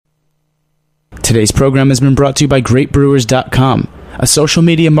Today's program has been brought to you by GreatBrewers.com, a social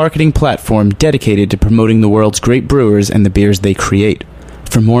media marketing platform dedicated to promoting the world's great brewers and the beers they create.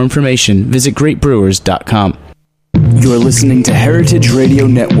 For more information, visit GreatBrewers.com. You're listening to Heritage Radio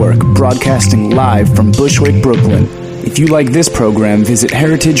Network, broadcasting live from Bushwick, Brooklyn. If you like this program, visit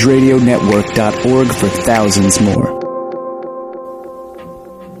heritageradionetwork.org for thousands more.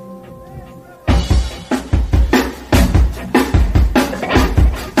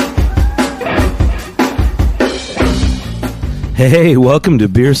 Hey, welcome to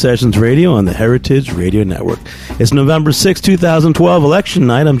Beer Sessions Radio on the Heritage Radio Network. It's November 6, 2012, election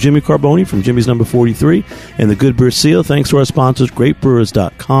night. I'm Jimmy Carboni from Jimmy's Number 43 and the Good Beer Seal. Thanks to our sponsors,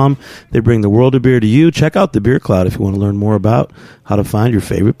 GreatBrewers.com. They bring the world of beer to you. Check out the Beer Cloud if you want to learn more about how to find your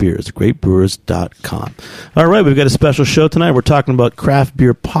favorite beers. GreatBrewers.com. All right, we've got a special show tonight. We're talking about craft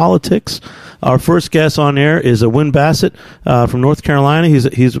beer politics. Our first guest on air is Win Bassett from North Carolina.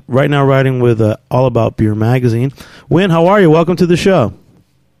 He's right now writing with All About Beer magazine. Win, how are you? Welcome to the show.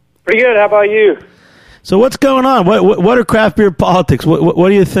 Pretty good. How about you? So what's going on? What are craft beer politics? What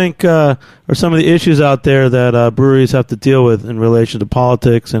do you think are some of the issues out there that breweries have to deal with in relation to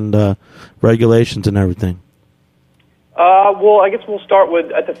politics and regulations and everything? Well, I guess we'll start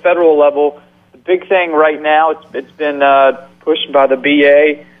with at the federal level. The big thing right now, it's been pushed by the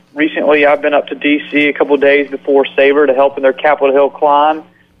BA. Recently, I've been up to D.C. a couple of days before SABR to help in their Capitol Hill climb.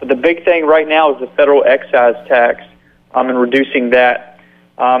 But the big thing right now is the federal excise tax and reducing that.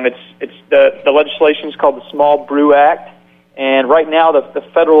 It's the legislation is called the Small Brew Act, and right now the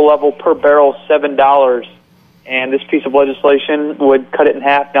federal level per barrel is $7, and this piece of legislation would cut it in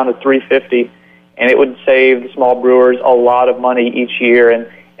half down to $3.50, and it would save the small brewers a lot of money each year. And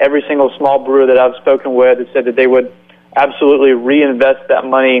every single small brewer that I've spoken with has said that they would absolutely reinvest that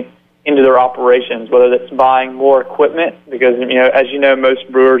money into their operations, whether that's buying more equipment, because as you know, most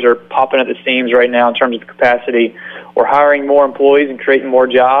brewers are popping at the seams right now in terms of capacity, or hiring more employees and creating more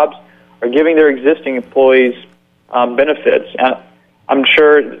jobs, or giving their existing employees benefits. And I'm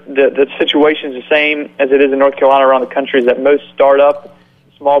sure that the situation is the same as it is in North Carolina around the country, is that most startup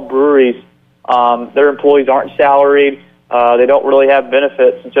small breweries, their employees aren't salaried, they don't really have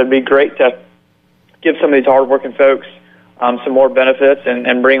benefits, and so it'd be great to give some of these hardworking folks some more benefits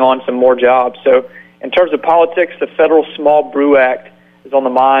and bring on some more jobs. So in terms of politics, the Federal Small Brew Act is on the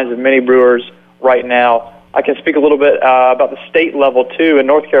minds of many brewers right now. I can speak a little bit about the state level, too. In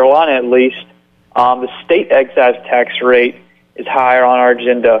North Carolina, at least, the state excise tax rate is higher on our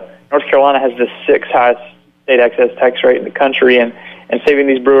agenda. North Carolina has the sixth highest state excise tax rate in the country, and saving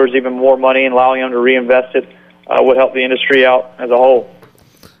these brewers even more money and allowing them to reinvest it would help the industry out as a whole.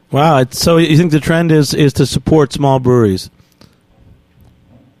 Wow. So you think the trend is to support small breweries?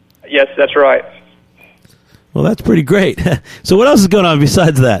 Yes, that's right. Well, that's pretty great. So what else is going on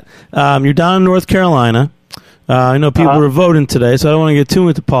besides that? You're down in North Carolina. I know people are voting today, so I don't want to get too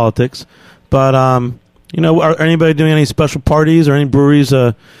into politics. But, are anybody doing any special parties or any breweries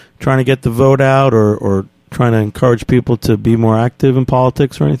trying to get the vote out or trying to encourage people to be more active in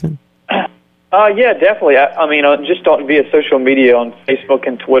politics or anything? Yeah, definitely. I mean, just via social media on Facebook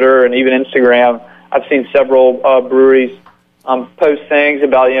and Twitter and even Instagram, I've seen several breweries post things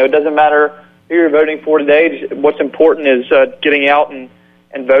about, it doesn't matter who you're voting for today. What's important is getting out and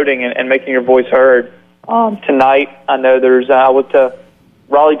voting and making your voice heard. Tonight, I know I went to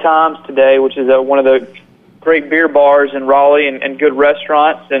Raleigh Times today, which is one of the great beer bars in Raleigh and good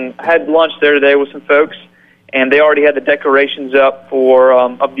restaurants, and I had lunch there today with some folks, and they already had the decorations up for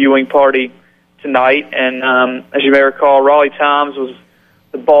a viewing party tonight. And as you may recall, Raleigh Times was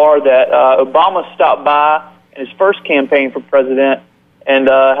the bar that Obama stopped by in his first campaign for president and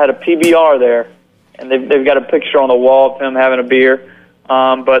had a PBR there. And they've got a picture on the wall of him having a beer.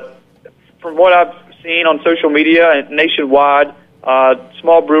 But from what I've seen on social media and nationwide,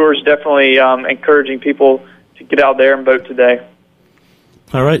 small brewers definitely encouraging people to get out there and vote today.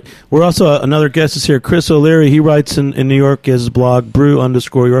 All right. We're also, another guest is here, Chris O'Leary. He writes in New York, his blog,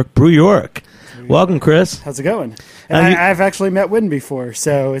 Brew_York. Brew York. Welcome, Chris. How's it going? And I've actually met Win before,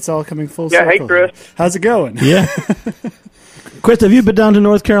 so it's all coming full circle. Yeah, hey, Chris. How's it going? Yeah. Chris, have you been down to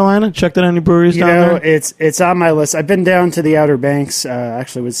North Carolina? Checked out any breweries down there? It's on my list. I've been down to the Outer Banks.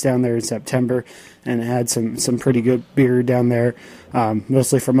 Actually was down there in September and had some pretty good beer down there,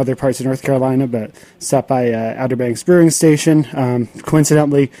 mostly from other parts of North Carolina, but stopped by Outer Banks Brewing Station.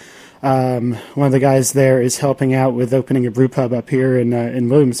 Coincidentally, one of the guys there is helping out with opening a brew pub up here in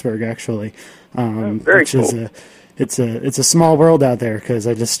Williamsburg, actually. Very cool. It's a small world out there, because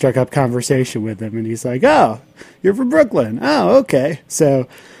I just struck up conversation with him, and he's like, "Oh, you're from Brooklyn? Oh, okay." So,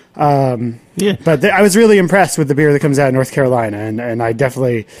 yeah. But I was really impressed with the beer that comes out of North Carolina, and I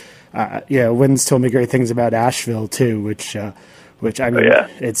definitely Wynn's told me great things about Asheville too, which I mean,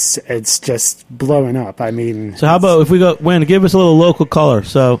 it's just blowing up. I mean, so how about if we go, Wynn, give us a little local color.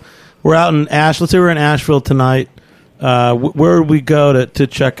 So we're out in let's say we're in Asheville tonight. Where would we go to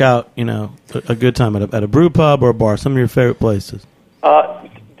check out, a good time at a brew pub or a bar? Some of your favorite places.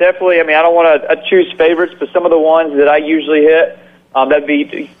 Definitely. I mean, I don't want to choose favorites, but some of the ones that I usually hit, that'd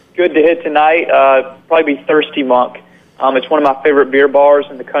be good to hit tonight. Probably be Thirsty Monk. It's one of my favorite beer bars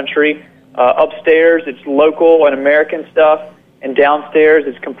in the country. Upstairs, it's local and American stuff, and downstairs,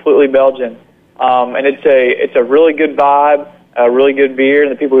 it's completely Belgian. And it's a really good vibe, a really good beer,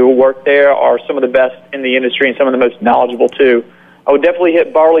 and the people who work there are some of the best in the industry and some of the most knowledgeable too. I would definitely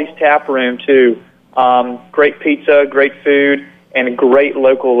hit Barley's Tap Room too. Great pizza, great food, and a great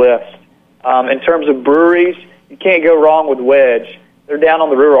local list. In terms of breweries, you can't go wrong with Wedge. They're down on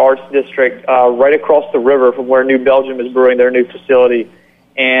the River Arts District, right across the river from where New Belgium is brewing their new facility.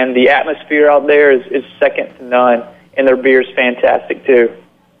 And the atmosphere out there is second to none, and their beer's fantastic too.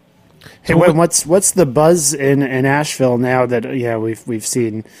 Hey, what's the buzz in Asheville now that we've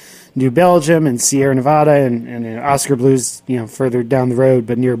seen New Belgium and Sierra Nevada and Oscar Blues further down the road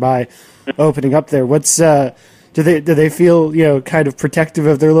but nearby opening up there? What's do they feel kind of protective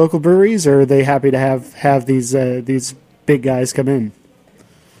of their local breweries, or are they happy to have these big guys come in?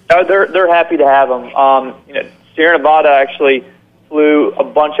 They're happy to have them. Sierra Nevada actually flew a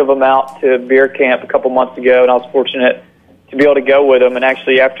bunch of them out to beer camp a couple months ago, and I was fortunate to be able to go with them. And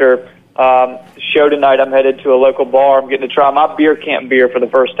actually, after the show tonight, I'm headed to a local bar. I'm getting to try my beer camp beer for the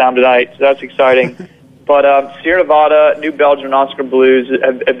first time tonight, so that's exciting. But Sierra Nevada, New Belgium, and Oscar Blues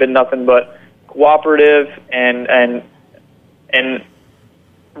have been nothing but cooperative and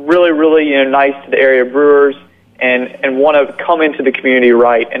really, really nice to the area brewers and want to come into the community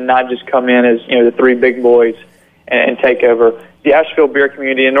right and not just come in as the three big boys and take over. The Asheville beer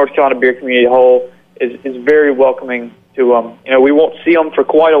community and North Carolina beer community as a whole is very welcoming to them. We won't see them for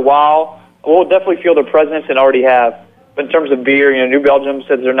quite a while. We'll definitely feel their presence and already have. But in terms of beer, New Belgium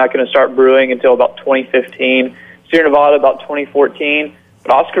says they're not going to start brewing until about 2015. Sierra Nevada about 2014.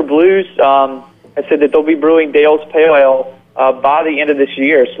 But Oscar Blues has said that they'll be brewing Dale's Pale Ale by the end of this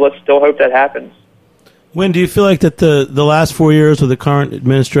year. So let's still hope that happens. Wynn, do you feel like that the last 4 years with the current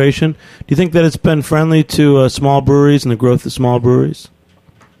administration, do you think that it's been friendly to small breweries and the growth of small breweries?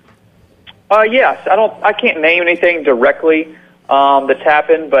 Yes. I can't name anything directly that's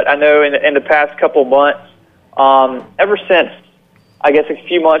happened, but I know in the past couple months, ever since, I guess, a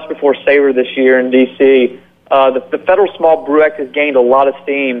few months before Savor this year in D.C., the Federal Small Brew Act has gained a lot of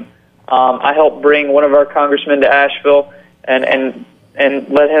steam. I helped bring one of our congressmen to Asheville and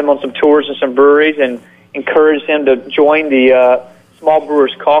led him on some tours of some breweries and encouraged him to join the Small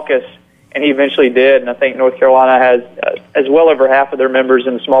Brewers Caucus, and he eventually did. And I think North Carolina has as well over half of their members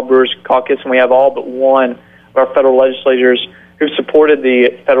in the Small Brewers Caucus, and we have all but one of our federal legislators who supported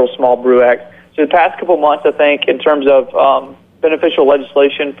the Federal Small Brew Act. So the past couple months, I think, in terms of beneficial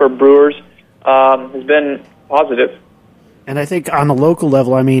legislation for brewers, has been positive. And I think on the local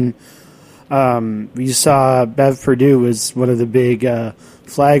level, I mean, you saw Bev Perdue was one of the big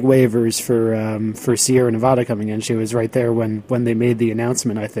flag wavers for Sierra Nevada coming in. She was right there when they made the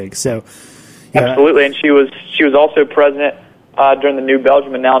announcement, I think. So, yeah. Absolutely, and she was also present during the New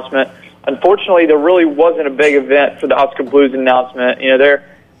Belgium announcement. Unfortunately, there really wasn't a big event for the Oscar Blues announcement.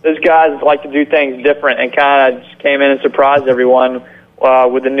 Those guys like to do things different and kind of just came in and surprised everyone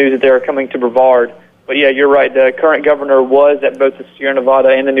with the news that they were coming to Brevard. But yeah, you're right. The current governor was at both the Sierra Nevada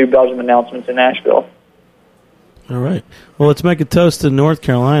and the New Belgium announcements in Nashville. All right. Well, let's make a toast to North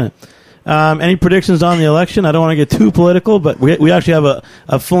Carolina. Any predictions on the election? I don't want to get too political, but we actually have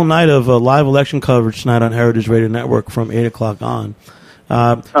a full night of live election coverage tonight on Heritage Radio Network from 8 o'clock on.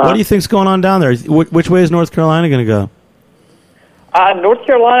 What do you think's going on down there? Which way is North Carolina going to go? North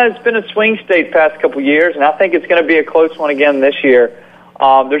Carolina has been a swing state past couple years, and I think it's going to be a close one again this year.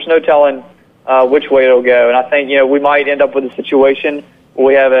 There's no telling which way it'll go, and I think we might end up with a situation where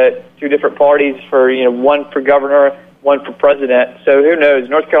we have two different parties for one for governor, one for president. So who knows?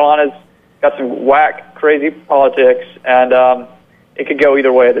 North Carolina's got some whack, crazy politics, and it could go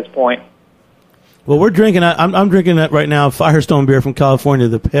either way at this point. Well, we're drinking. I'm drinking that right now. Firestone beer from California,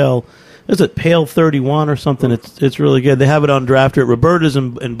 the Pale. Is it Pale 31 or something? It's really good. They have it on draft at Roberta's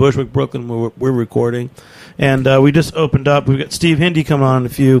in Bushwick, Brooklyn, where we're recording. And we just opened up. We've got Steve Hindy coming on in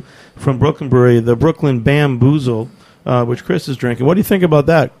a few from Brooklyn Brewery, the Brooklyn Bamboozle, which Chris is drinking. What do you think about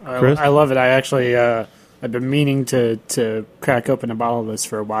that, Chris? I love it. I actually I've been meaning to crack open a bottle of this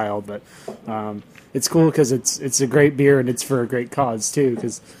for a while, but it's cool because it's a great beer and it's for a great cause too,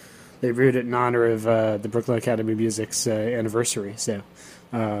 because they brewed it in honor of the Brooklyn Academy of Music's anniversary. So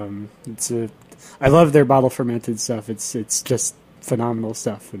I love their bottle fermented stuff. It's just phenomenal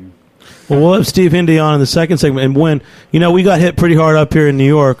stuff. And well, we'll have Steve Hindy on in the second segment. And when we got hit pretty hard up here in New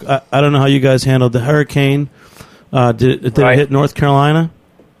York, I don't know how you guys handled the hurricane. Did it hit North Carolina?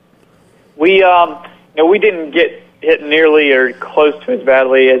 We we didn't get hit nearly or close to as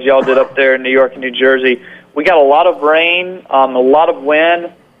badly as y'all did up there in New York and New Jersey. We got a lot of rain, a lot of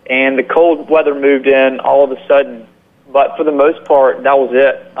wind, and the cold weather moved in all of a sudden. But for the most part, that was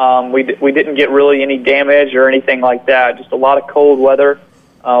it. We didn't get really any damage or anything like that. Just a lot of cold weather,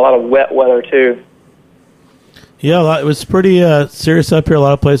 a lot of wet weather too. Yeah, it was pretty serious up here. A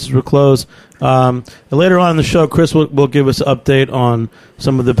lot of places were closed. Later on in the show, Chris will give us an update on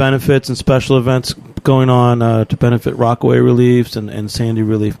some of the benefits and special events going on to benefit Rockaway reliefs and Sandy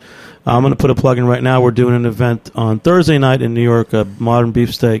relief. I'm going to put a plug in right now. We're doing an event on Thursday night in New York, modern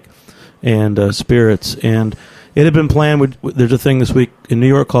beefsteak and spirits. And it had been planned. There's a thing this week in New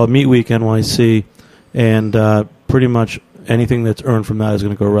York called Meat Week NYC, and pretty much anything that's earned from that is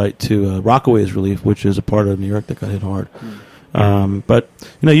going to go right to Rockaway's relief, which is a part of New York that got hit hard. But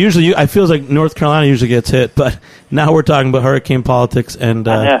usually I feel like North Carolina usually gets hit, but now we're talking about hurricane politics, and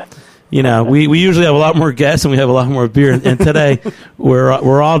we usually have a lot more guests and we have a lot more beer. And today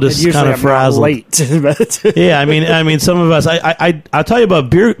we're all just kind of frazzled. Late, but yeah, I mean, some of us. I'll tell you about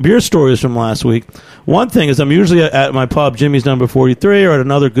beer stories from last week. One thing is I'm usually at my pub, Jimmy's Number 43, or at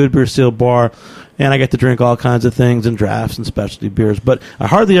another Good Beer Seal bar. And I get to drink all kinds of things and drafts and specialty beers. But I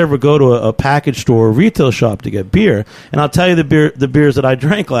hardly ever go to a package store or retail shop to get beer. And I'll tell you the beers that I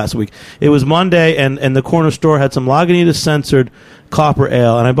drank last week. It was Monday, and the corner store had some Lagunitas Censored Copper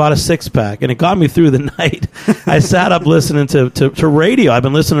Ale, and I bought a 6-pack, and it got me through the night. I sat up listening to radio. I've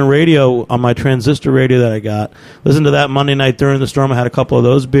been listening to radio on my transistor radio that I got. Listened to that Monday night during the storm. I had a couple of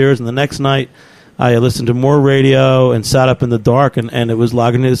those beers, and the next night I listened to more radio and sat up in the dark, and it was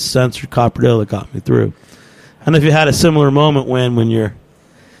Lagunitas Censored Copper Ale that got me through. I don't know if you had a similar moment when you're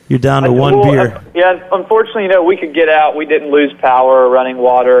down to one beer. Yeah, unfortunately, we could get out. We didn't lose power or running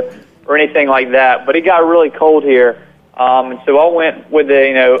water or anything like that, but it got really cold here. And so I went with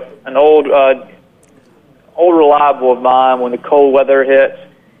an old reliable of mine when the cold weather hits,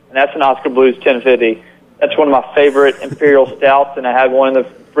 and that's an Oscar Blues 1050. That's one of my favorite Imperial Stouts, and I had one in the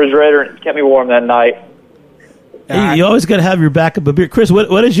refrigerator, and it kept me warm that night. Hey, you always got to have your backup of beer. Chris, what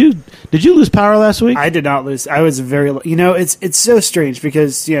did you lose power last week? I did not lose. I was very, it's so strange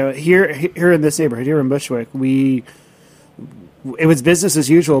because, here in this neighborhood, here in Bushwick, it was business as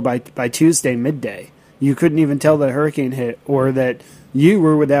usual by Tuesday midday. You couldn't even tell that a hurricane hit or that you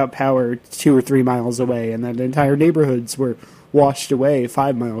were without power 2 or 3 miles away and that entire neighborhoods were washed away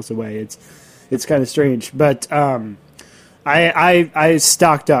 5 miles away. It's kind of strange, but I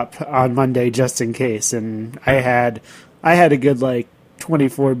stocked up on Monday just in case, and I had a good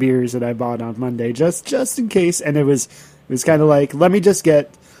 24 beers that I bought on Monday just in case, and it was kind of like, let me just get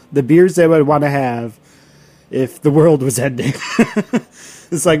the beers that I would want to have if the world was ending.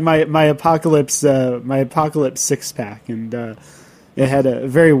 It's like my apocalypse 6-pack, and it had a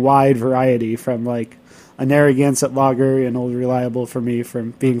very wide variety from a Narragansett lager, an old reliable for me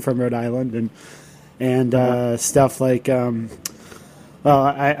from being from Rhode Island, and stuff like I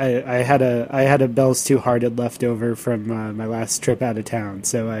had a Bell's Two Hearted left over from my last trip out of town,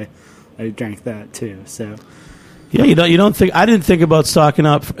 so I drank that too. So yeah, you don't think I didn't think about stocking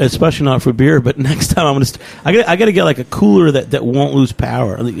up, especially not for beer. But next time I got to get a cooler that won't lose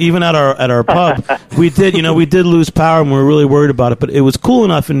power. Even at our pub, we did lose power, and we were really worried about it. But it was cool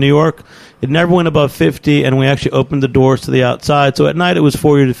enough in New York. It never went above 50, and we actually opened the doors to the outside. So at night it was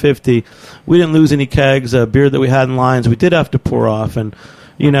 40 to 50. We didn't lose any kegs. Beer that we had in lines, we did have to pour off. And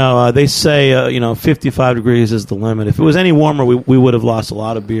they say 55 degrees is the limit. If it was any warmer, we would have lost a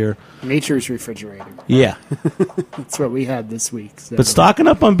lot of beer. Nature's refrigerator. Yeah, that's what we had this week. So. But stocking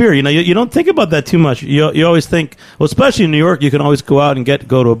up on beer, you don't think about that too much. You always think, well, especially in New York, you can always go out and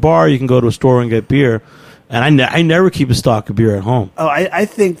go to a bar. You can go to a store and get beer. And I never keep a stock of beer at home. Oh, I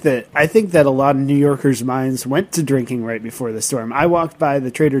think that a lot of New Yorkers' minds went to drinking right before the storm. I walked by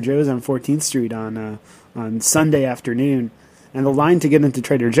the Trader Joe's on 14th Street on Sunday afternoon, and the line to get into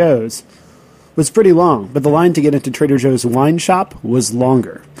Trader Joe's was pretty long, but the line to get into Trader Joe's wine shop was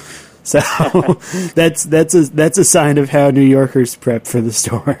longer. So that's a sign of how New Yorkers prep for the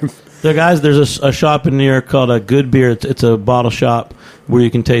storm. So, guys, there's a shop in New York called Good Beer. It's a bottle shop where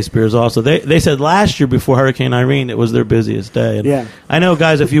you can taste beers also. They said last year before Hurricane Irene it was their busiest day. And yeah. I know,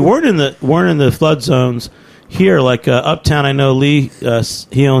 guys, if you weren't in the flood zones here, Uptown, I know Lee,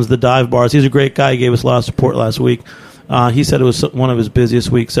 he owns the dive bars. He's a great guy. He gave us a lot of support last week. He said it was one of his busiest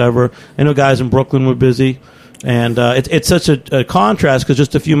weeks ever. I know guys in Brooklyn were busy. And it's such a contrast because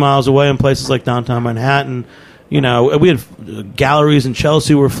just a few miles away in places like downtown Manhattan, we had galleries in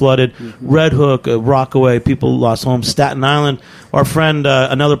Chelsea were flooded, Red Hook, Rockaway, people lost homes. Staten Island, our friend,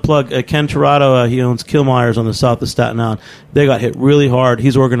 another plug, Ken Tirado, he owns Kilmeyer's on the south of Staten Island. They got hit really hard.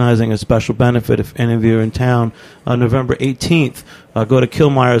 He's organizing a special benefit if any of you are in town, November 18th. Go to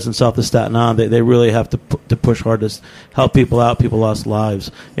Kilmeyer's in south of Staten Island. They really have to push hard to help people out. People lost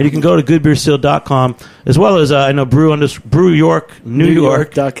lives. And you can go to goodbeerseal.com as well as I know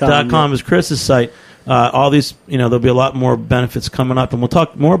BrewYork.com is Chris's site. All these, there'll be a lot more benefits coming up, and we'll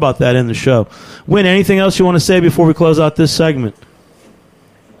talk more about that in the show. Win, anything else you want to say before we close out this segment?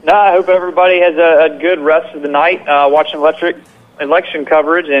 No, I hope everybody has a good rest of the night watching election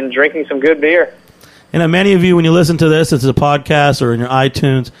coverage and drinking some good beer. And many of you, when you listen to this, it's a podcast or in your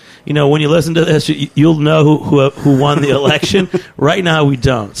iTunes, when you listen to this, you'll know who won the election. Right now, we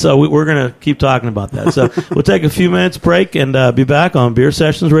don't. So we're going to keep talking about that. So we'll take a few minutes break and be back on Beer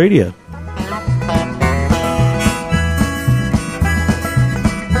Sessions Radio.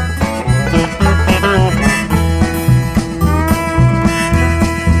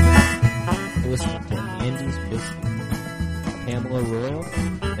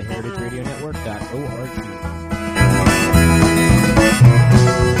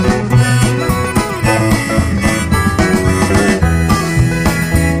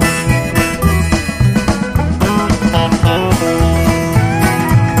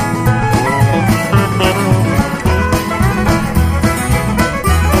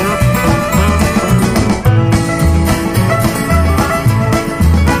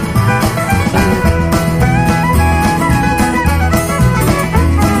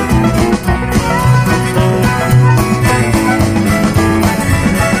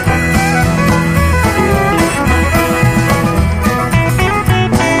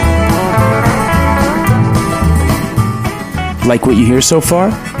 Like what you hear so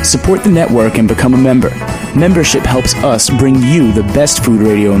far? Support the network and become a member. Membership helps us bring you the best food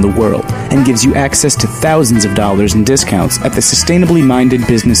radio in the world and gives you access to thousands of dollars in discounts at the sustainably minded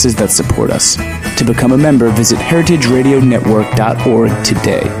businesses that support us. To become a member, visit heritageradionetwork.org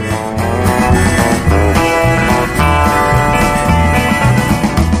today.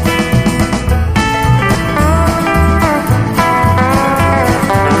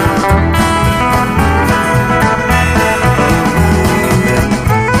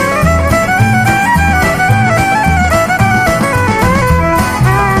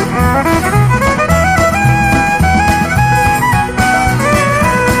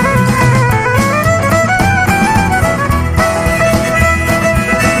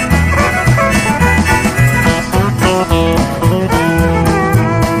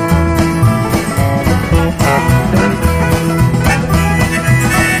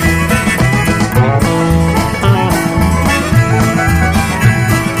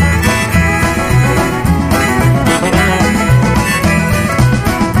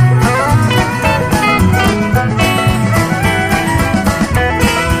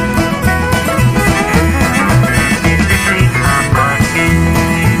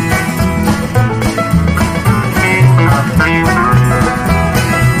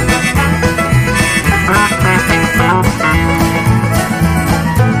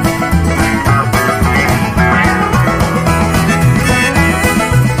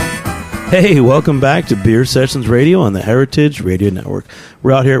 Hey, welcome back to Beer Sessions Radio on the Heritage Radio Network.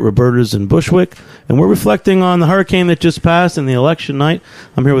 We're out here at Roberta's in Bushwick, and we're reflecting on the hurricane that just passed and the election night.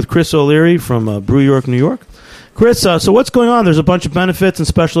 I'm here with Chris O'Leary from Brew York, New York. Chris, so what's going on? There's a bunch of benefits and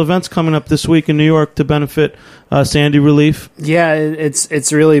special events coming up this week in New York to benefit Sandy relief. Yeah,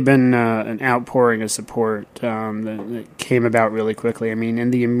 it's really been an outpouring of support that came about really quickly. I mean,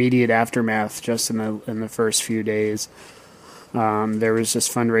 in the immediate aftermath, just in the first few days, there was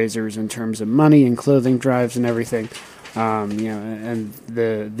just fundraisers in terms of money and clothing drives and everything. And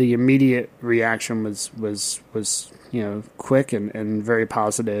the immediate reaction was quick and very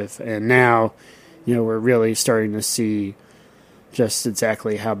positive. And now, we're really starting to see just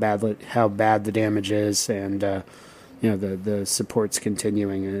exactly how bad the damage is, and the support's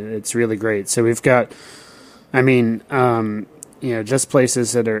continuing. It's really great. So we've got, just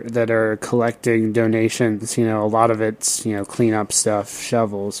places that are collecting donations. A lot of it's clean up stuff,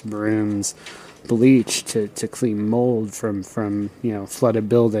 shovels, brooms, bleach to clean mold from flooded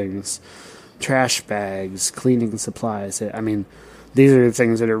buildings, trash bags, cleaning supplies. These are the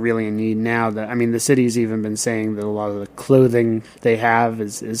things that are really in need now. The city's even been saying that a lot of the clothing they have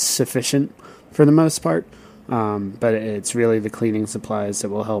is sufficient for the most part, but it's really the cleaning supplies that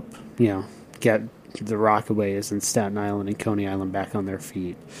will help get the Rockaways and Staten Island and Coney Island back on their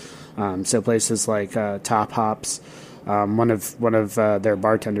feet. So places like Top Hops, one of their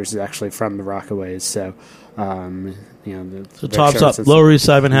bartenders is actually from the Rockaways. So so Tops Up, Lower East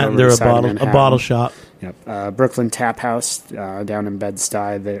Side Manhattan. They're a bottle shop. Yep. Brooklyn Tap House down in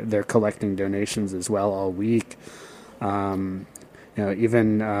Bed-Stuy. They're collecting donations as well all week. Even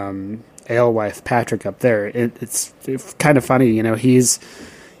Alewife Patrick up there. It's kind of funny.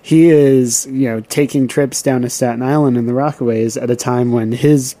 He is taking trips down to Staten Island in the Rockaways at a time when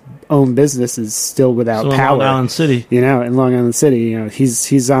his own business is still without power. In Long Island City. In Long Island City,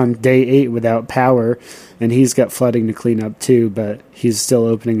 he's on day 8 without power, and he's got flooding to clean up too. But he's still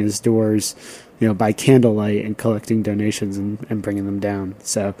opening his doors, by candlelight and collecting donations and bringing them down.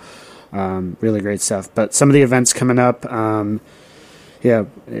 So, really great stuff. But some of the events coming up,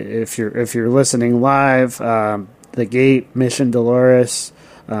 if you're listening live, the Gate, Mission Dolores,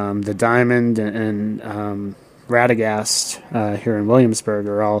 the Diamond, and Radagast here in Williamsburg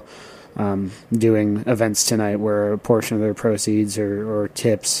are all doing events tonight where a portion of their proceeds or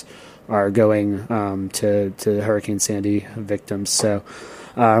tips are going to Hurricane Sandy victims. So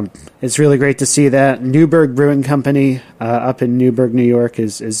it's really great to see that. Newburgh Brewing Company up in Newburgh, New York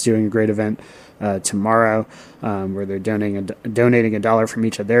is doing a great event tomorrow where they're donating $1 from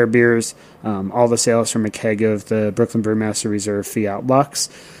each of their beers. All the sales from a keg of the Brooklyn Brewmaster Reserve Fiat Lux.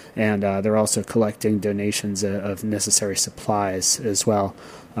 And they're also collecting donations of necessary supplies as well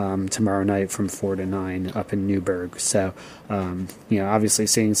tomorrow night from 4 to 9 up in Newburgh. So, obviously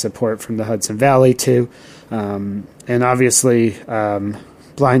seeing support from the Hudson Valley too. And obviously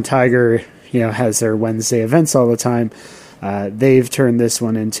Blind Tiger, has their Wednesday events all the time. They've turned this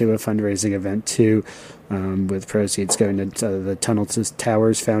one into a fundraising event too, with proceeds going to the Tunnel to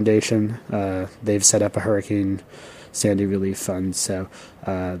Towers Foundation. They've set up a Hurricane Sandy Relief Fund, so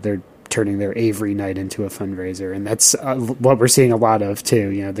they're turning their Avery night into a fundraiser, and that's what we're seeing a lot of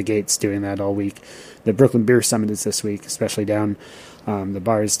too. The Gate's doing that all week. The Brooklyn Beer Summit is this week, especially down the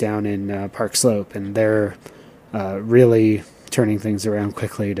bars down in Park Slope, and they're really turning things around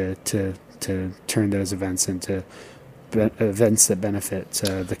quickly to turn those events into events that benefit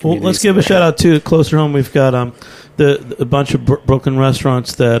the community. Well, let's give a shout out to closer home. We've got a bunch of Brooklyn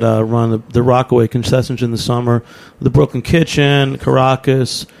restaurants that run the Rockaway concessions in the summer. The Brooklyn Kitchen,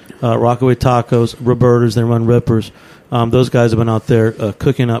 Caracas, Rockaway Tacos, Roberta's. They run Rippers. Those guys have been out there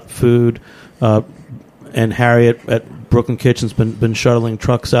cooking up food. And Harriet at Brooklyn Kitchen's been shuttling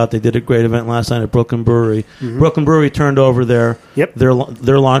trucks out. They did a great event last night at Brooklyn Brewery. Mm-hmm. Brooklyn Brewery turned over their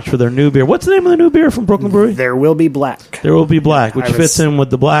launch for their new beer. What's the name of the new beer from Brooklyn Brewery? There Will Be Black. There Will Be Black, which fits in with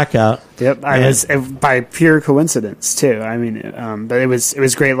the blackout. Yep, I was by pure coincidence too. I mean, but it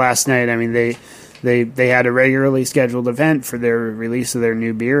was great last night. I mean, they had a regularly scheduled event for their release of their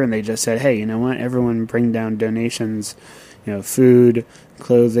new beer, and they just said, hey, you know what? Everyone bring down donations, food,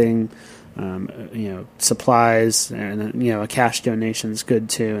 clothing. Supplies, and a cash donation is good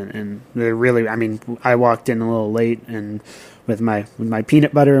too. And they're really, I walked in a little late and with my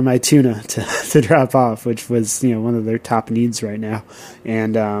peanut butter and my tuna to drop off, which was one of their top needs right now.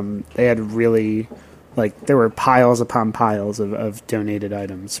 And they had really, there were piles upon piles of donated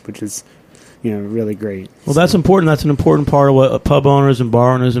items, which is really great. Well, that's important. That's an important part of what pub owners and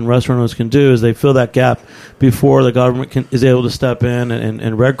bar owners and restaurant owners can do is they fill that gap before the government is able to step in.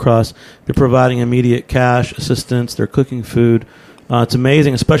 And Red Cross, they're providing immediate cash assistance. They're cooking food. It's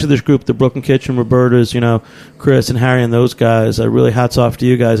amazing, especially this group, the Brooklyn Kitchen, Roberta's, Chris and Harry and those guys. Really hats off to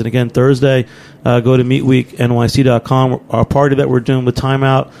you guys. And again, Thursday, go to meetweeknyc.com. Our party that we're doing with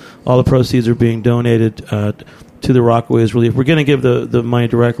Timeout, all the proceeds are being donated to the Rockaways Relief. We're going to give the money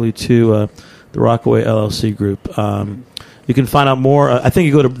directly to the Rockaway LLC group. You can find out more. I think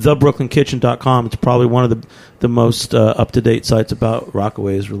you go to thebrooklynkitchen.com. It's probably one of the most up-to-date sites about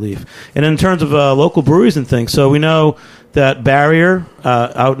Rockaway's Relief. And in terms of local breweries and things, so we know that Barrier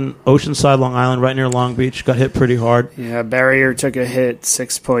out in Oceanside, Long Island, right near Long Beach, got hit pretty hard. Yeah, Barrier took a hit.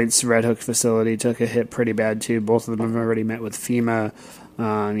 6 Points Red Hook facility took a hit pretty bad, too. Both of them have already met with FEMA.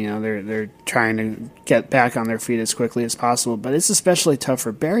 They're trying to get back on their feet as quickly as possible, but it's especially tough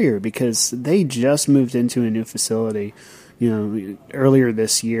for Barrier because they just moved into a new facility, earlier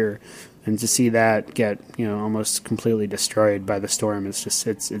this year, and to see that get almost completely destroyed by the storm is just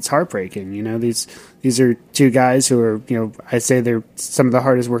it's heartbreaking. These are two guys who are I'd say they're some of the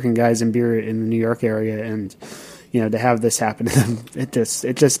hardest working guys in beer in the New York area, and to have this happen to them, it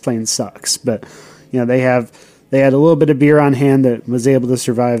just plain sucks. But They had a little bit of beer on hand that was able to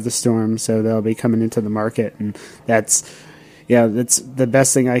survive the storm, so they'll be coming into the market, and that's the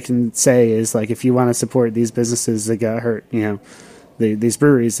best thing I can say is if you want to support these businesses that got hurt, these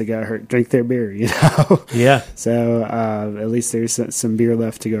breweries that got hurt drink their beer, you know. Yeah. So at least there's some beer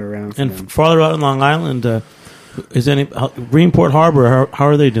left to go around. For and them. farther out on Long Island, is any Greenport Harbor? How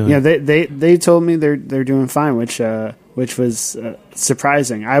are they doing? Yeah, they told me they're doing fine, which was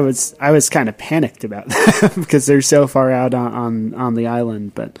surprising. I was kind of panicked about that because they're so far out on the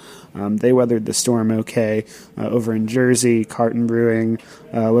island, but they weathered the storm okay. Over in Jersey, Carton Brewing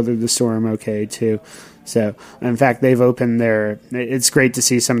weathered the storm okay too. So, in fact, they've opened it's great to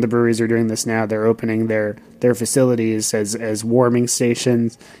see some of the breweries are doing this now. They're opening their facilities as warming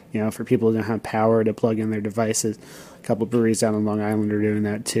stations, you know, for people who don't have power to plug in their devices. A couple breweries out on Long Island are doing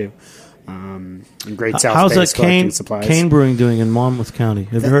that too. And Great South How's Bay is that collecting supplies. Cane Brewing doing in Monmouth County?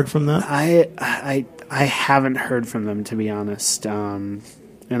 Have you heard from that? I haven't heard from them, to be honest. And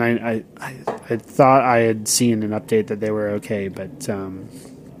I thought I had seen an update that they were okay, but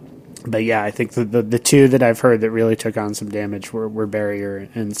yeah, I think the two that I've heard that really took on some damage were Barrier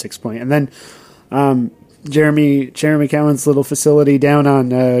and 6 Point. And then Jeremy Cowan's little facility down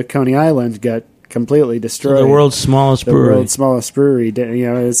on Coney Island got completely destroyed. So the world's smallest brewery. The world's smallest brewery. You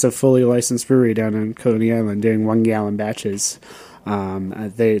know, it's a fully licensed brewery down on Coney Island doing 1 gallon batches.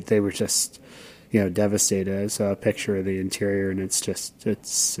 They were just, you know, devastated. I saw a picture of the interior, and it's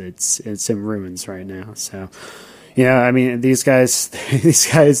in ruins right now. So, yeah, I mean, these guys,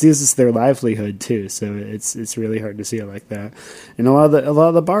 this is their livelihood too. So it's really hard to see it like that. And a lot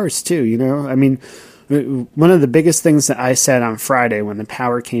of the bars too. You know, I mean, one of the biggest things that I said on Friday when the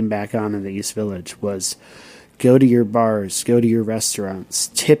power came back on in the East Village was, go to your bars, go to your restaurants,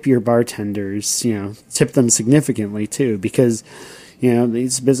 tip your bartenders. You know, tip them significantly too, because, you know,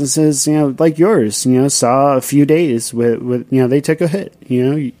 these businesses, you know, like yours, you know, saw a few days with you know, they took a hit.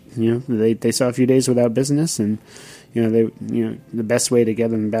 You know, they saw a few days without business, and you know, the best way to get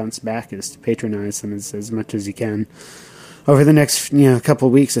them to bounce back is to patronize them as much as you can over the next, you know, couple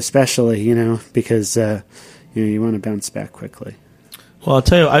of weeks, especially, you know, because you know, you want to bounce back quickly. Well, I'll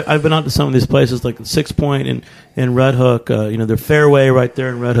tell you, I've been out to some of these places like 6 Point and Red Hook. You know, their Fairway right there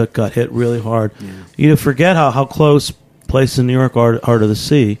in Red Hook got hit really hard. Yeah. You forget how close places in New York are to the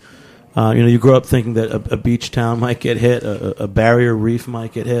sea. You know, you grow up thinking that a beach town might get hit, a barrier reef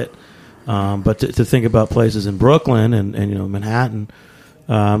might get hit, but to think about places in Brooklyn and you know, Manhattan,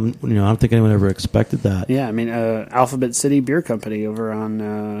 you know, I don't think anyone ever expected that. Yeah, I mean, Alphabet City Beer Company over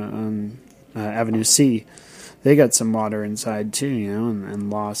on Avenue C, they got some water inside too, you know, and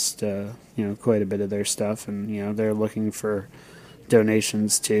lost you know, quite a bit of their stuff, and you know, they're looking for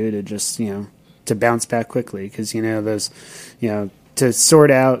donations too to just, you know, to bounce back quickly, because you know, those, you know, to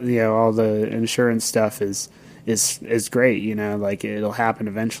sort out, you know, all the insurance stuff is great, you know, like it'll happen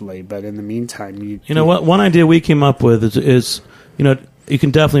eventually, but in the meantime, you know what, one idea we came up with is you know, you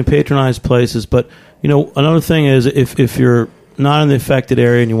can definitely patronize places, but you know, another thing is if you're not in the affected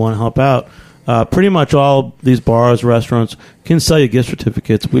area and you want to help out, pretty much all these bars, restaurants can sell you gift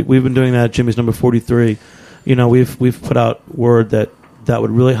certificates. We've been doing that at Jimmy's number 43. You know, we've put out word that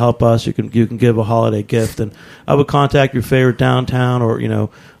would really help us. You can give a holiday gift, and I would contact your favorite downtown, or you know,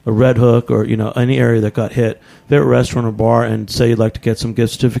 a Red Hook, or you know, any area that got hit, favorite restaurant or bar, and say you'd like to get some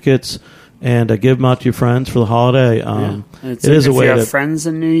gift certificates and give them out to your friends for the holiday. It is a way to, if you have friends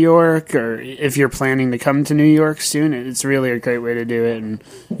in New York, or if you're planning to come to New York soon, it's really a great way to do it, and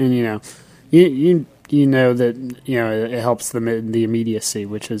you know, you know that, you know, it helps them in the immediacy,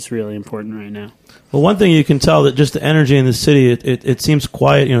 which is really important right now. Well, one thing you can tell that just the energy in the city, it seems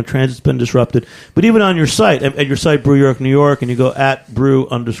quiet. You know, transit's been disrupted. But even on your site, at your site, Brew York, New York, and you go at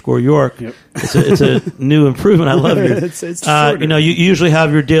 @brew_York, yep. It's a new improvement. I love you. It's you know, you usually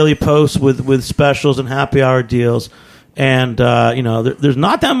have your daily posts with specials and happy hour deals. And you know, there's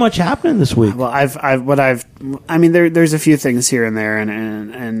not that much happening this week. Well, I mean, there's a few things here and there,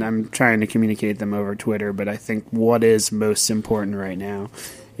 and I'm trying to communicate them over Twitter. But I think what is most important right now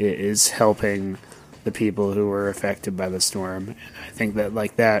is helping the people who were affected by the storm. And I think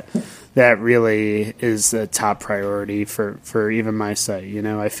that really is the top priority for even my site. You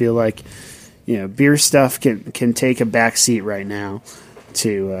know, I feel like, you know, beer stuff can take a back seat right now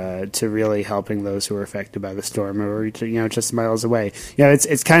to really helping those who are affected by the storm, or, you know, just miles away. You know,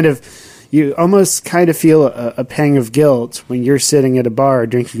 it's kind of, you almost kind of feel a pang of guilt when you're sitting at a bar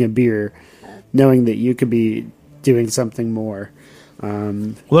drinking a beer, knowing that you could be doing something more.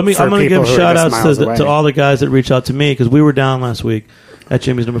 I'm going to give shout outs to all the guys that reached out to me, because we were down last week at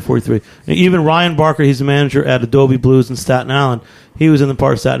Jimmy's number 43. And even Ryan Barker, he's the manager at Adobe Blues in Staten Island. He was in the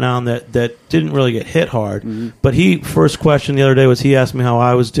part of Staten Island that didn't really get hit hard. Mm-hmm. But he, first question the other day was, he asked me how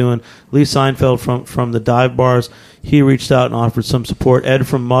I was doing. Lee Seinfeld from the dive bars, he reached out and offered some support. Ed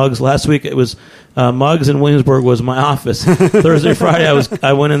from Muggs. Last week it was Muggs in Williamsburg was my office. Thursday, Friday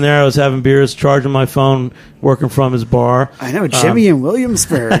I went in there. I was having beers, charging my phone, working from his bar. I know Jimmy in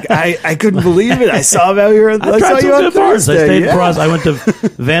Williamsburg. I couldn't believe it. I saw about you. I tried some good bars. I stayed in I went to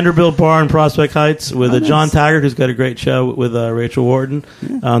Vanderbilt Bar in Prospect Heights with John Taggart, who's got a great show with Rachel Warden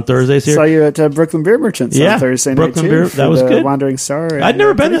on Thursdays here. Saw you at Brooklyn Beer Merchants on Thursday Brooklyn night Beer. too. That was good. Wandering Star. I'd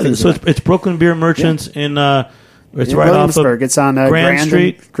never been there, so it's Brooklyn Beer Merchants in. It's right off of it's on Grand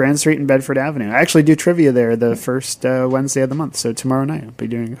Street. Grand Street and Bedford Avenue. I actually do trivia there the first Wednesday of the month. So tomorrow night I'll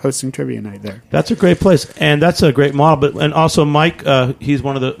be hosting trivia night there. That's a great place, and that's a great model. And also Mike, he's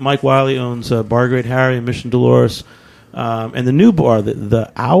one of the Mike Wiley owns Bar Great Harry in Mission Dolores, and the new bar, the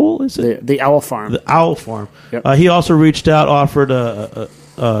Owl, is it? The Owl Farm. The Owl Farm. Yep. He also reached out, offered a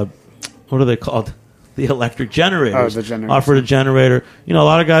what are they called? The electric generators. Oh, the generators. Offered a generator. A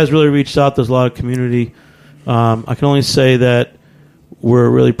lot of guys really reached out. There's a lot of community. I can only say that we're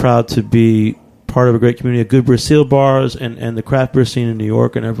really proud to be part of a great community of Good Beer Seal bars and the craft beer scene in New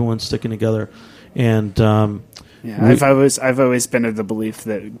York, and everyone's sticking together. And I've always been of the belief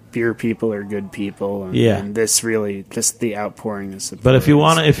that beer people are good people, and this really just the outpouring is. But if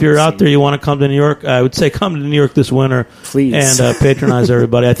you're out there, you want to come to New York, I would say come to New York this winter, please, and patronize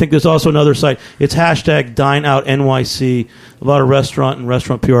everybody. I think there's also another site. It's #DineOutNYC. A lot of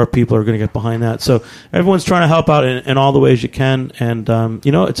restaurant PR people are going to get behind that. So everyone's trying to help out in all the ways you can, and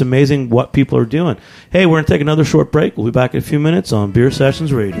it's amazing what people are doing. Hey, we're going to take another short break. We'll be back in a few minutes on Beer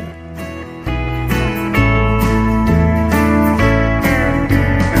Sessions Radio.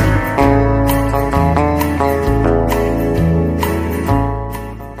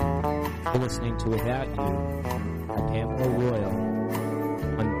 Listening to Without You by Pamela Royal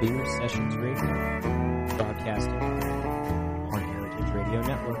on Beer Sessions Radio, broadcasting on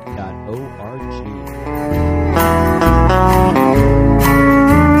heritageradionetwork.org.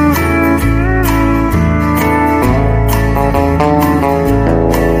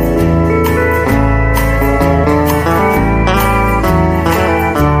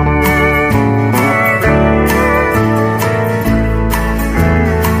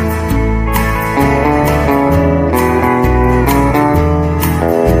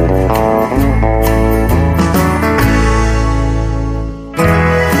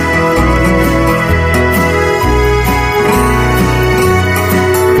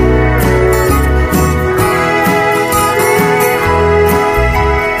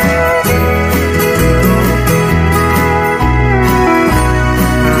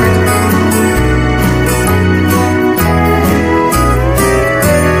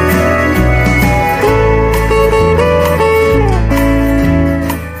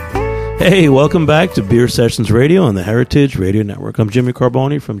 Hey, welcome back to Beer Sessions Radio on the Heritage Radio Network. I'm Jimmy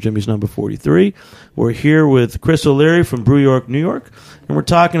Carboni from Jimmy's Number 43. We're here with Chris O'Leary from Brew York, New York, and we're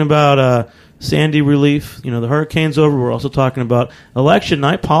talking about Sandy relief. The hurricane's over. We're also talking about election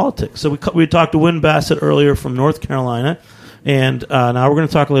night politics. So we talked to Wynn Bassett earlier from North Carolina, and now we're going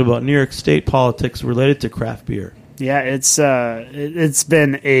to talk a little about New York State politics related to craft beer. Yeah, it's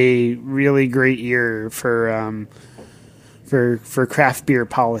been a really great year for craft beer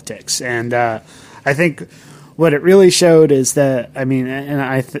politics, and I think what it really showed is that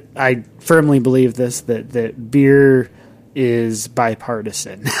I firmly believe this that beer is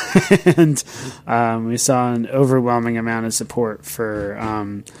bipartisan, and we saw an overwhelming amount of support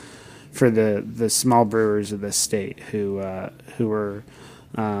for the small brewers of the state who were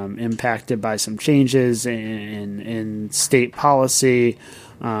impacted by some changes in state policy.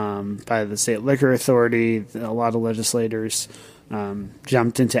 By the state liquor authority. A lot of legislators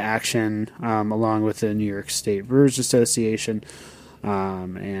jumped into action along with the New York State Brewers Association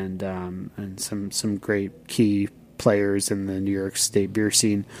and some great key players in the New York State beer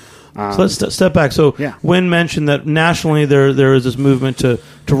scene. So let's step back. So Wynn mentioned that nationally there is this movement to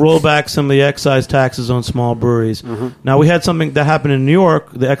roll back some of the excise taxes on small breweries. Mm-hmm. Now, we had something that happened in New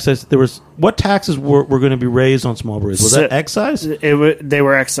York. What taxes were going to be raised on small breweries? Was that excise? They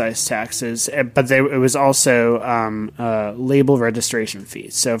were excise taxes, but it was also label registration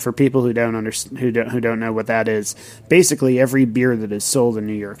fees. So for people who don't know what that is, basically every beer that is sold in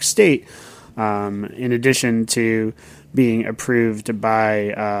New York State, in addition to being approved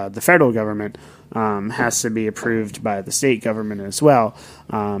by the federal government, has to be approved by the state government as well.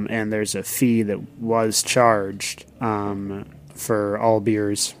 And there's a fee that was charged for all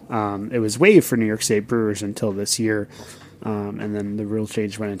beers. It was waived for New York State brewers until this year, and then the rule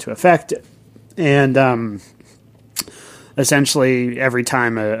change went into effect. And essentially, every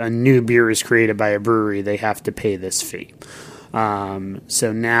time a new beer is created by a brewery, they have to pay this fee.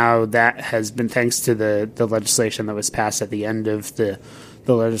 So now that has been thanks to the legislation that was passed at the end of the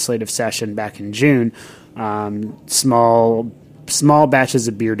legislative session back in June. Small batches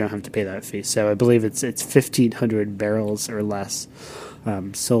of beer don't have to pay that fee. So I believe it's 1,500 barrels or less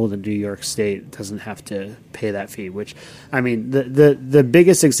sold in New York State doesn't have to pay that fee. Which, I mean, the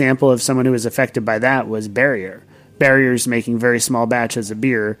biggest example of someone who was affected by that was Barrier. Barrier's making very small batches of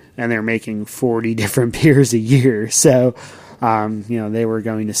beer, and they're making 40 different beers a year. So, they were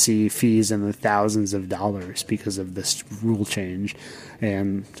going to see fees in the thousands of dollars because of this rule change.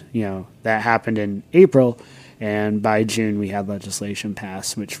 And, that happened in April. And by June, we had legislation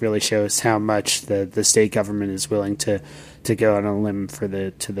passed, which really shows how much the state government is willing to go on a limb for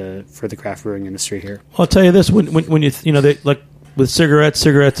the craft brewing industry here. I'll tell you this: when they, like with cigarettes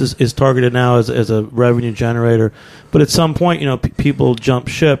is targeted now as a revenue generator, but at some point, people jump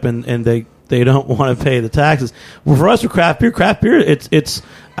ship and they don't want to pay the taxes. Well, for us, with craft beer, it's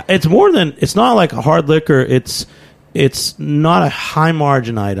more than, it's not like a hard liquor. It's not a high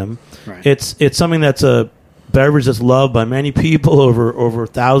margin item. Right. It's something that's a beverage that's loved by many people over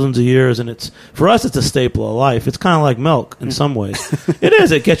thousands of years, and it's, for us, it's a staple of life. It's kind of like milk in some ways. It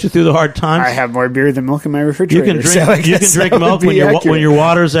is. It gets you through the hard times. I have more beer than milk in my refrigerator. You can drink milk when your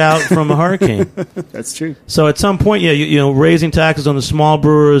water's out from a hurricane. That's true. So at some point, raising taxes on the small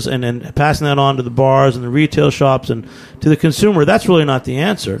brewers and passing that on to the bars and the retail shops and to the consumer, that's really not the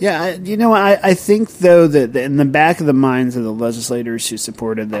answer. Yeah, I think, though, that in the back of the minds of the legislators who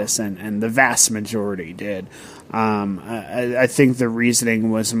supported this, and the vast majority did, I think the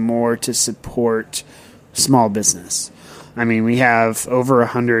reasoning was more to support small business. I mean, we have over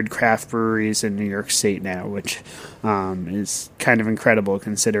 100 craft breweries in New York State now, which is kind of incredible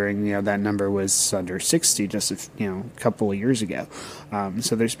considering, that number was under 60 just a couple of years ago.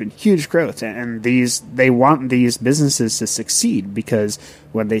 So there's been huge growth, and they want these businesses to succeed because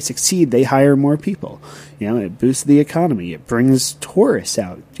when they succeed, they hire more people. It boosts the economy. It brings tourists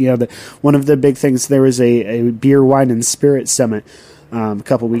out. One of the big things, there was a beer, wine, and spirit summit a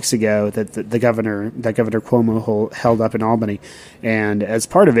couple weeks ago that Governor Cuomo held up in Albany, and as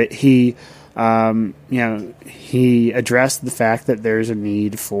part of it, he addressed the fact that there's a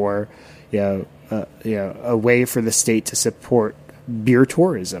need for a way for the state to support beer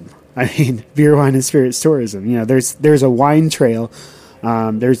tourism. I mean, beer, wine, and spirits tourism. There's a wine trail.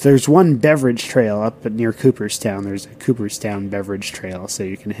 There's one beverage trail up near Cooperstown. There's a Cooperstown beverage trail, so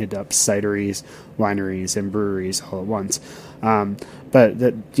you can hit up cideries, wineries, and breweries all at once. But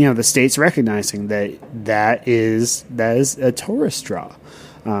the state's recognizing that is a tourist draw.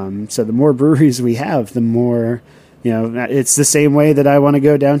 So the more breweries we have, the more, it's the same way that I want to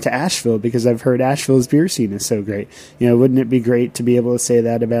go down to Asheville because I've heard Asheville's beer scene is so great. Wouldn't it be great to be able to say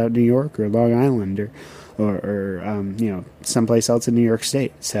that about New York or Long Island or someplace else in New York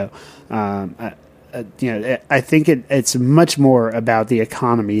State? So, I think it's much more about the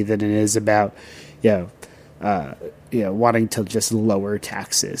economy than it is about, wanting to just lower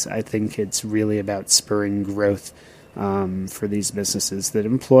taxes. I think it's really about spurring growth for these businesses that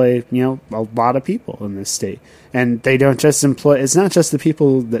employ, a lot of people in this state. And they don't just employ, it's not just the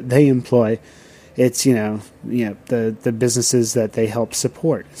people that they employ, it's, the businesses that they help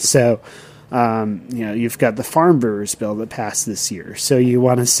support. So, you've got the Farm Brewers Bill that passed this year. So you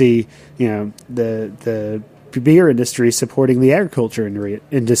want to see, the beer industry supporting the agriculture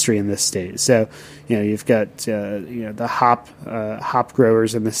industry in this state. So, you've got, the hop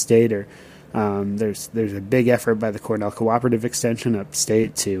growers in the state. Or there's a big effort by the Cornell Cooperative Extension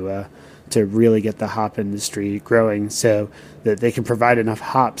upstate to really get the hop industry growing so that they can provide enough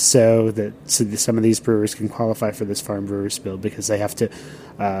hops so that some of these brewers can qualify for this Farm Brewers Bill because they have to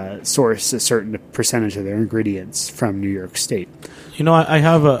source a certain percentage of their ingredients from New York State. I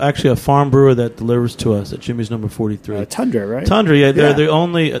have actually a farm brewer that delivers to us at Jimmy's number 43. Tundra, right? Tundra, yeah. They're the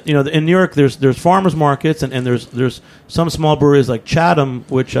only, in New York, there's farmers markets and there's some small breweries like Chatham,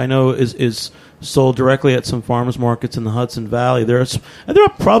 which I know is sold directly at some farmers markets in the Hudson Valley. They're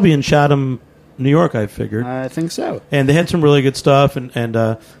probably in Chatham, New York, I figured. I think so. And they had some really good stuff,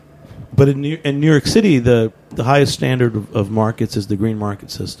 but in New York City, the highest standard of markets is the green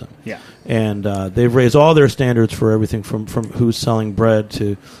market system. Yeah. And they've raised all their standards for everything from who's selling bread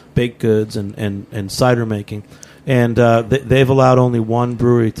to baked goods and cider making. And they've allowed only one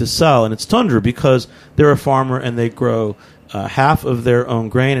brewery to sell, and it's Tundra because they're a farmer and they grow half of their own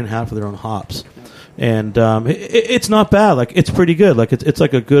grain and half of their own hops. And it's not bad. Like, it's pretty good. Like, it's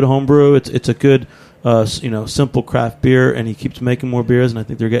like a good home brew. It's a good simple craft beer, and he keeps making more beers, and I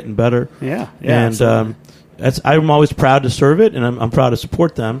think they're getting better. Yeah. And I'm always proud to serve it, and I'm proud to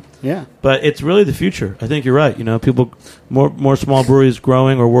support them. Yeah. But it's really the future. I think you're right. People, more small breweries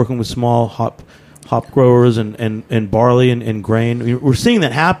growing or working with small hop growers and barley and grain. We're seeing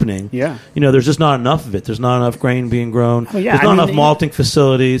that happening. Yeah. There's just not enough of it. There's not enough grain being grown. Oh, yeah. There's not enough malting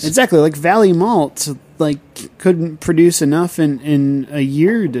facilities. Exactly. Like Valley Malt, couldn't produce enough in a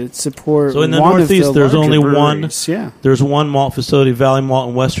year to support. So in the one Northeast, of the there's only breweries. one. Yeah. There's one malt facility, Valley Malt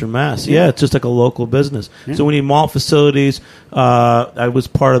in Western Mass. Yeah, it's just like a local business. Yeah. So we need malt facilities. I was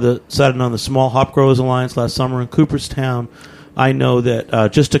part of sat in on the Small Hop Growers Alliance last summer in Cooperstown. I know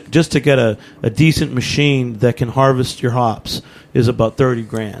that just to get a decent machine that can harvest your hops is about $30,000.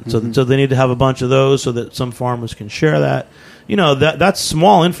 Mm-hmm. So they need to have a bunch of those so that some farmers can share that. That's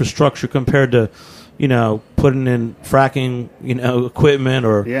small infrastructure compared to putting in fracking, equipment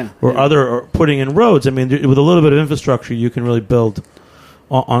or putting in roads. I mean, with a little bit of infrastructure, you can really build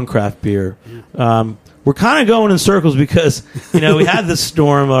on craft beer. Yeah. We're kind of going in circles because, we had this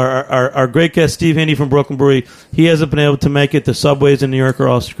storm. Our great guest, Steve Hindy from Brooklyn Brewery, he hasn't been able to make it. The subways in New York are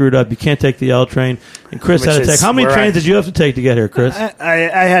all screwed up. You can't take the L train. And Chris had to take. How many trains did you have to take to get here, Chris?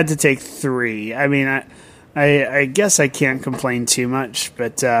 I had to take 3. I mean, I guess I can't complain too much,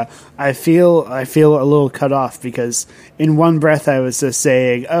 but I feel a little cut off because in one breath I was just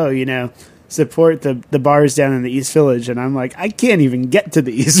saying, support the bars down in the East Village, and I'm like, I can't even get to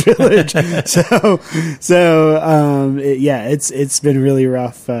the East Village. It's been really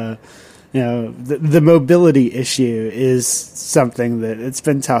rough. The mobility issue is something that it's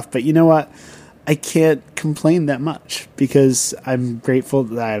been tough, but you know what? I can't complain that much because I'm grateful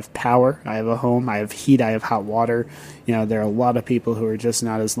that I have power, I have a home, I have heat, I have hot water. There are a lot of people who are just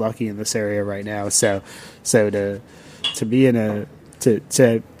not as lucky in this area right now. So to be in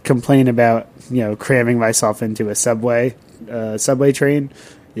to complain about cramming myself into a subway train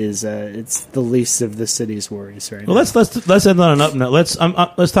is it's the least of the city's worries right now. Let's end on an up note. Let's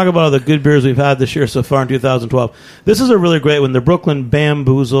talk about all the good beers we've had this year so far in 2012. This is a really great one. The Brooklyn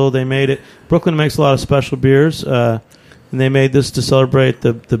Bamboozle. They made it. Brooklyn makes a lot of special beers, and they made this to celebrate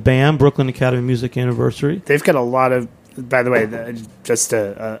the BAM Brooklyn Academy Music Anniversary. They've got a lot of. By the way, just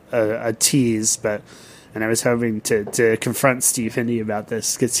a tease, but. And I was hoping to confront Steve Hindy about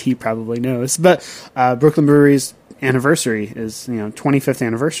this because he probably knows. But Brooklyn Brewery's anniversary is 25th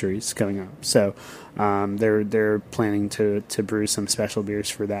anniversary is coming up, so they're planning to brew some special beers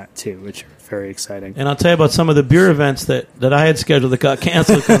for that too, which are very exciting. And I'll tell you about some of the beer events that I had scheduled that got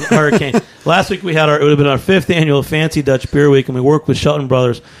canceled because of the hurricane. Last week we had it would have been our 5th annual Fancy Dutch Beer Week, and we worked with Shelton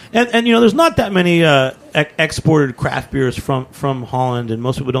Brothers. And there's not that many exported craft beers from Holland, and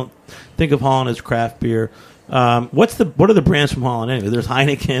most people don't think of Holland as craft beer. What are the brands from Holland anyway? There's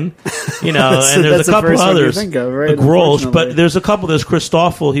Heineken, and there's a couple others. Grolsch, but there's a couple. There's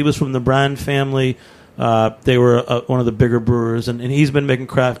Christoffel. He was from the Brand family. They were one of the bigger brewers, and he's been making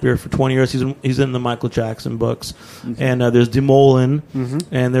craft beer for 20 years. He's in the Michael Jackson books. Mm-hmm. And there's De Molen,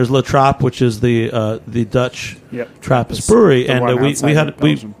 and there's La Trappe, which is the Dutch Trappist brewery. And we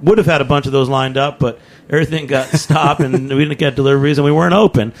would have had a bunch of those lined up, but everything got stopped, and we didn't get deliveries, and we weren't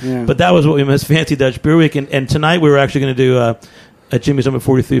open. Yeah. But that was what we missed, Fancy Dutch Beer Week. And tonight we were actually going to do at Jimmy's number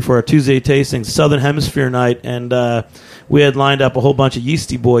 43 for our Tuesday tastings, Southern Hemisphere night, and we had lined up a whole bunch of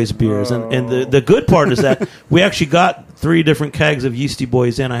Yeasty Boys beers. And the good part is that we actually got 3 different kegs of Yeasty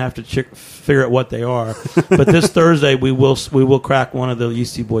Boys in. I have to figure out what they are. But this Thursday we will crack one of the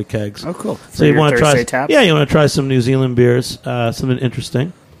Yeasty Boy kegs. Oh, cool! So you want to try? Tap? Yeah, you want to try some New Zealand beers, something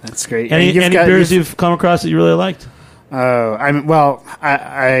interesting. That's great. Any beers you've come across that you really liked? Oh, I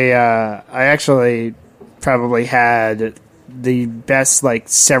actually probably had the best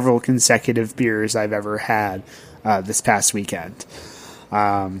several consecutive beers I've ever had this past weekend.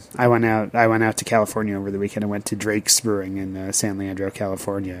 I went out to California over the weekend. I went to Drake's Brewing in San Leandro,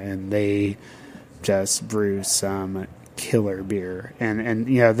 California, and they just brew some killer beer. And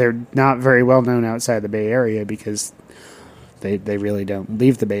they're not very well known outside the Bay Area because they really don't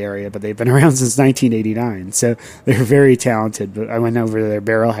leave the Bay Area, but they've been around since 1989. So they're very talented. But I went over to their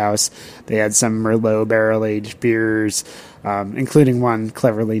barrel house. They had some Merlot barrel-aged beers, including one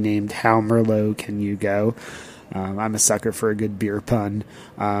cleverly named How Merlot Can You Go? I'm a sucker for a good beer pun.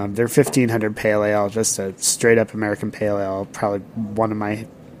 Their 1500 Pale Ale, just a straight-up American Pale Ale, probably one of my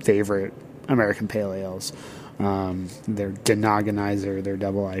favorite American Pale Ales. Their Denogonizer, their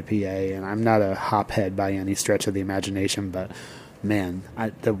double IPA, and I'm not a hophead by any stretch of the imagination, but man,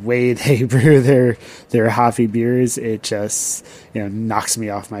 the way they brew their hoppy beers, it just knocks me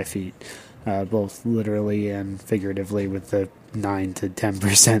off my feet, both literally and figuratively, with the 9 to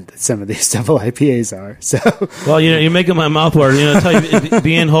 10% that some of these double IPAs are. So, well, you're making my mouth water. Tell you,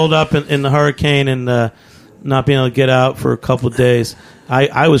 being holed up in the hurricane and not being able to get out for a couple of days,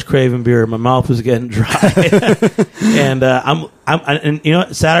 I was craving beer. My mouth was getting dry, and and you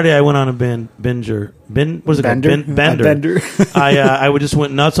know, Saturday I went on a bender. I would just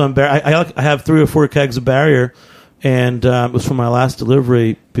went nuts on Barrier. I have 3 or 4 kegs of Barrier, and it was from my last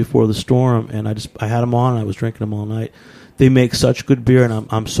delivery before the storm, and I had them on, and I was drinking them all night. They make such good beer, and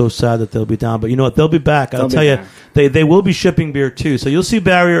I'm so sad that they'll be down. But you know what? They'll be back. I'll tell you, they will be shipping beer too. So you'll see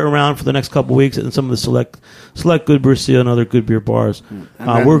Barrier around for the next couple of weeks in some of the select Good Brew Seal and other Good Beer bars.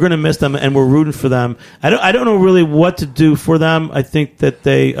 We're going to miss them, and we're rooting for them. I don't know really what to do for them. I think that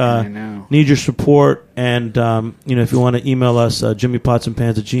they need your support. And you know, if you want to email us,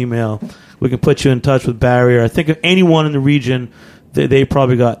 jimmypotsandpans@gmail.com, we can put you in touch with Barrier. I think if anyone in the region, they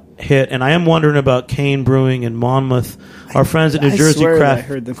probably got hit. And I am wondering about Kane Brewing in Monmouth. Our friends at New Jersey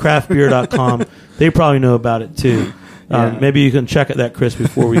craftbeer.com, they probably know about it too. Maybe you can check that, Chris,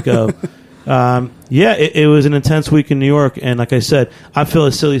 before we go. It was an intense week in New York, and like I said, I feel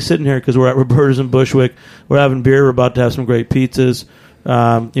silly sitting here because we're at Roberta's in Bushwick. We're having beer. We're about to have some great pizzas.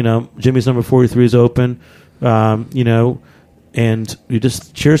 You know, Jimmy's number 43 is open. You know, and you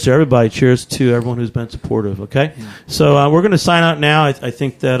just cheers to everybody. Cheers to everyone who's been supportive. Okay, so we're going to sign out now. I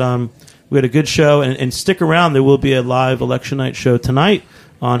think that we had a good show, and stick around. There will be a live election night show tonight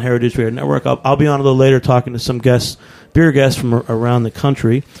on Heritage Radio Network. I'll be on a little later talking to some beer guests from around the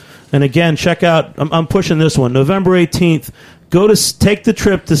country. And again, check out, I'm pushing this one, November 18th, take the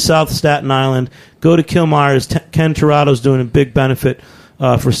trip to South Staten Island, go to Kilmeyer's. Ken Tirado's doing a big benefit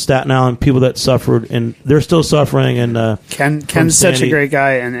for Staten Island, people that suffered, and they're still suffering. And Ken's such a great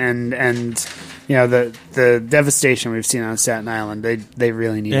guy, and you know, the devastation we've seen on Staten Island, they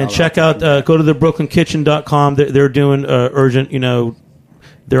really need. And check out, go to the BrooklynKitchen.com. They're doing urgent, you know,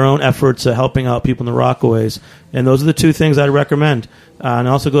 their own efforts helping out people in the Rockaways. And those are the 2 things I'd recommend. And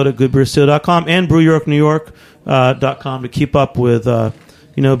also go to goodbeersteel.com and brewyorknewyork.com to keep up with,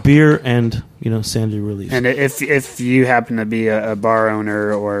 you know, beer and, you know, Sandy relief. And if you happen to be a bar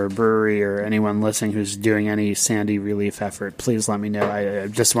owner or a brewery or anyone listening who's doing any Sandy relief effort, please let me know. I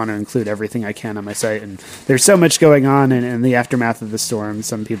just want to include everything I can on my site. And there's so much going on in the aftermath of the storm.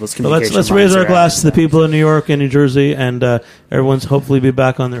 Some people's communication. Let's raise our glass to the people in New York and New Jersey, and everyone's hopefully be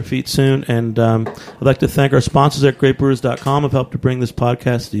back on their feet soon. And I'd like to thank our sponsors at greatbrewers.com who've helped to bring this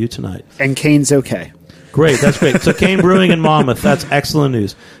podcast to you tonight. And Kane's okay. Great, that's great. So Kane Brewing in Monmouth, that's excellent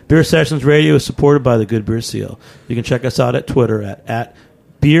news. Beer Sessions Radio is supported by the Good Beer Seal. You can check us out at Twitter at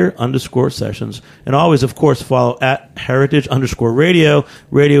beer_sessions. And always, of course, follow at heritage_radio.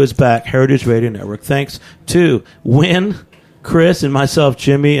 Radio is back, Heritage Radio Network. Thanks to Win, Chris, and myself,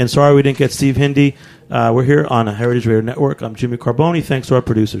 Jimmy. And sorry we didn't get Steve Hindy. We're here on a Heritage Radio Network. I'm Jimmy Carboni. Thanks to our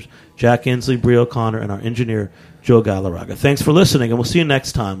producers, Jack Inslee, Brie O'Connor, and our engineer, Joe Galarraga. Thanks for listening, and we'll see you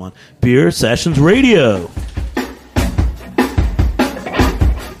next time on Beer Sessions Radio.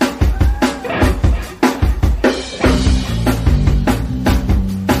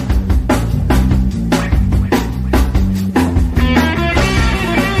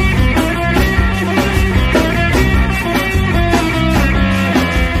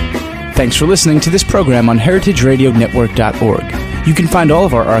 Thanks for listening to this program on heritageradionetwork.org. You can find all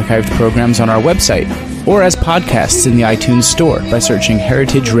of our archived programs on our website or as podcasts in the iTunes Store by searching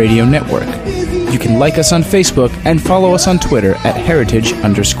Heritage Radio Network. You can like us on Facebook and follow us on Twitter at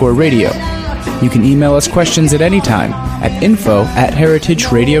 @heritage_radio. You can email us questions at any time at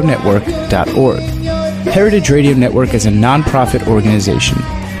info@heritageradionetwork.org. Heritage Radio Network is a non-profit organization.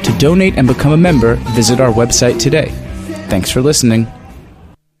 To donate and become a member, visit our website today. Thanks for listening.